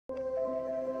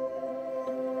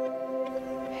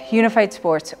Unified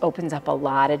sports opens up a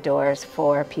lot of doors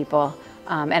for people,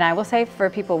 and I will say for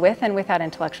people with and without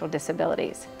intellectual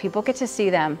disabilities. People get to see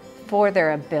them for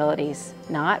their abilities,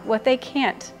 not what they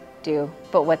can't do,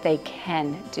 but what they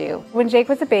can do. When Jake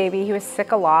was a baby, he was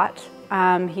sick a lot.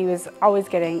 He was always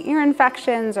getting ear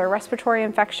infections or respiratory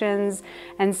infections,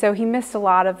 and so he missed a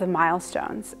lot of the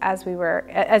milestones as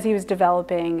he was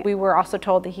developing. We were also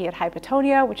told that he had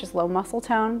hypotonia, which is low muscle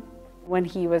tone. When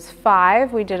he was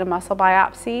 5, we did a muscle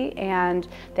biopsy and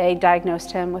they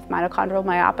diagnosed him with mitochondrial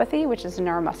myopathy, which is a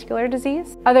neuromuscular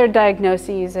disease. Other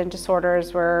diagnoses and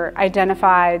disorders were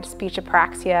identified: speech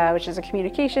apraxia, which is a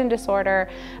communication disorder,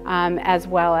 as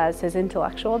well as his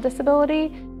intellectual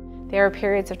disability. There were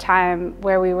periods of time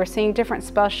where we were seeing different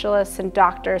specialists and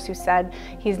doctors who said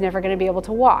he's never going to be able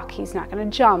to walk, he's not going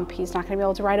to jump, he's not going to be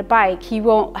able to ride a bike, he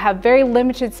won't have very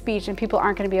limited speech and people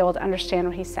aren't going to be able to understand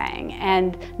what he's saying.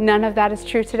 And none of that is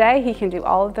true today. He can do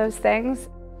all of those things.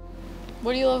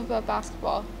 What do you love about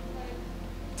basketball?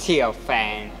 Cheer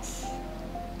fans.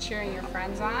 Cheering your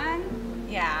friends on?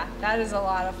 Yeah, that is a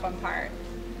lot of fun part.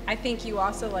 I think you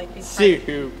also like these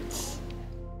hoops.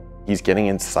 He's getting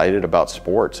excited about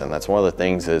sports, and that's one of the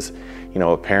things is, you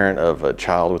know, a parent of a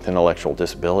child with intellectual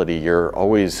disability, you're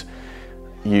always,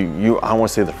 I want to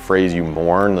say the phrase, you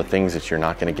mourn the things that you're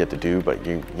not going to get to do, but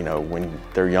you know, when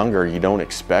they're younger, you don't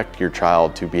expect your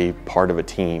child to be part of a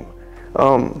team.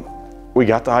 We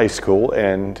got to high school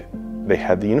and they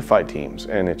had the unified teams,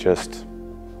 and it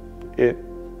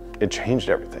changed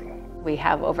everything. We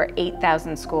have over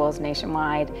 8,000 schools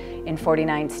nationwide in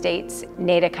 49 states.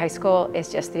 Natick High School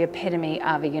is just the epitome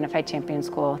of a unified champion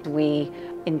school. We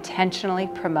intentionally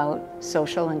promote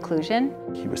social inclusion.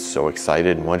 He was so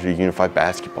excited and wanted to do unified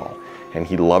basketball, and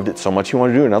he loved it so much he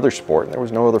wanted to do another sport, and there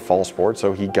was no other fall sport,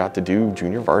 so he got to do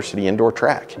junior varsity indoor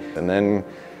track. And then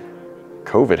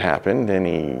COVID happened and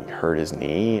he hurt his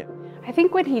knee. I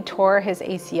think when he tore his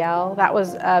ACL, that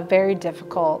was a very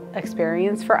difficult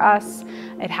experience for us.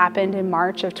 It happened in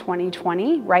March of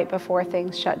 2020, right before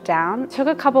things shut down. It took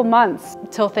a couple months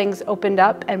till things opened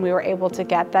up and we were able to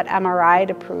get that MRI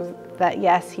to prove that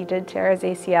yes, he did tear his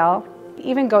ACL.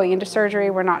 Even going into surgery,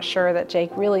 we're not sure that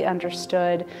Jake really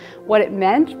understood what it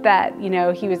meant, that, you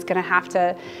know, he was gonna have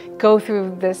to go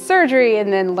through this surgery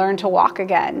and then learn to walk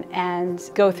again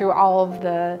and go through all of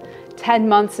the 10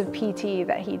 months of PT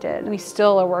that he did. We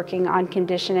still are working on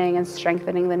conditioning and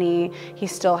strengthening the knee. He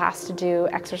still has to do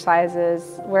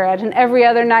exercises. We're at an every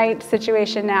other night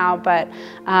situation now, but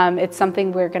it's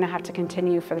something we're gonna have to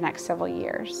continue for the next several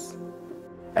years.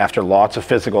 After lots of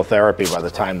physical therapy, by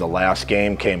the time the last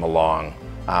game came along,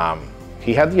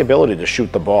 he had the ability to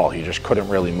shoot the ball. He just couldn't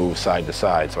really move side to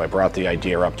side. So I brought the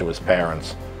idea up to his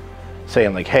parents,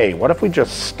 saying like, hey, what if we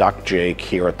just stuck Jake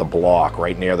here at the block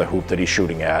right near the hoop that he's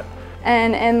shooting at?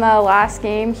 And in the last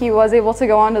game, he was able to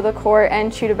go onto the court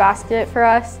and shoot a basket for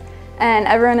us. And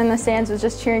everyone in the stands was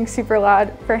just cheering super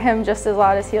loud for him, just as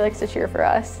loud as he likes to cheer for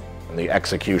us. And the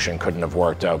execution couldn't have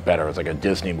worked out better. It was like a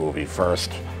Disney movie.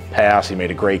 First pass, he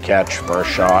made a great catch, first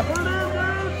shot.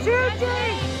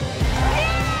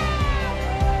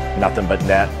 Nothing but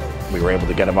net. We were able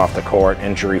to get him off the court,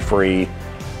 injury-free.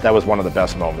 That was one of the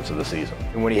best moments of the season.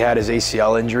 And when he had his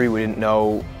ACL injury, we didn't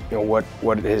know,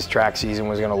 what his track season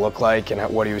was going to look like and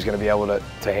what he was going to be able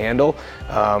to handle.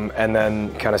 And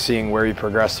then kind of seeing where he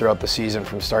progressed throughout the season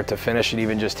from start to finish, and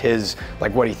even just his,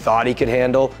 like what he thought he could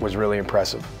handle, was really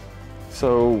impressive.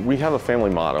 So we have a family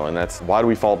motto, and that's, why do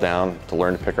we fall down? To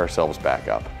learn to pick ourselves back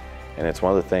up. And it's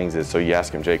one of the things is, so you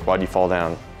ask him, Jake, why do you fall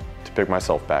down? To pick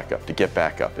myself back up, to get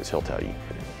back up, as he'll tell you.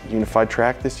 Unified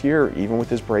track this year, even with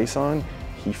his brace on,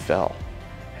 he fell.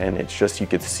 And it's just, you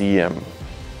could see him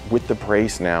with the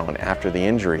brace now, and after the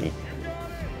injury,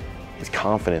 his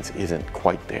confidence isn't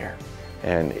quite there.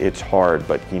 And it's hard,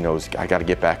 but he knows, I gotta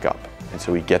get back up. And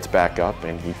so he gets back up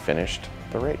and he finished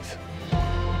the race.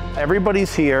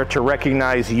 Everybody's here to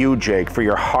recognize you, Jake, for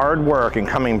your hard work in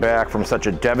coming back from such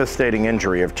a devastating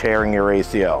injury of tearing your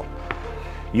ACL.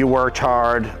 You worked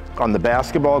hard on the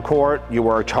basketball court, you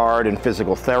worked hard in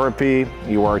physical therapy,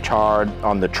 you worked hard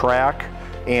on the track,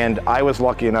 and I was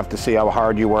lucky enough to see how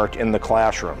hard you worked in the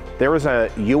classroom. There was a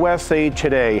USA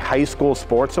Today High School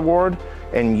Sports Award,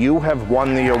 and you have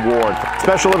won the award.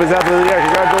 Special Olympics Athlete of the Year,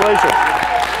 congratulations.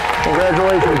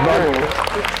 Congratulations,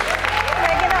 buddy.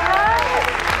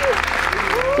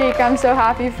 Jake, I'm so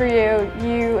happy for you.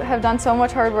 You have done so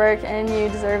much hard work and you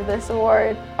deserve this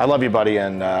award. I love you, buddy,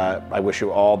 and I wish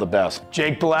you all the best.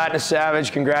 Jake Blatnica,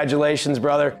 Savage, congratulations,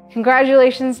 brother.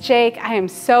 Congratulations, Jake. I am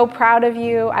so proud of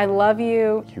you. I love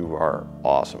you. You are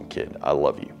awesome, kid. I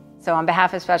love you. So on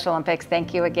behalf of Special Olympics,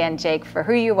 thank you again, Jake, for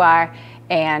who you are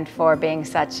and for being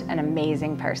such an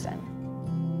amazing person.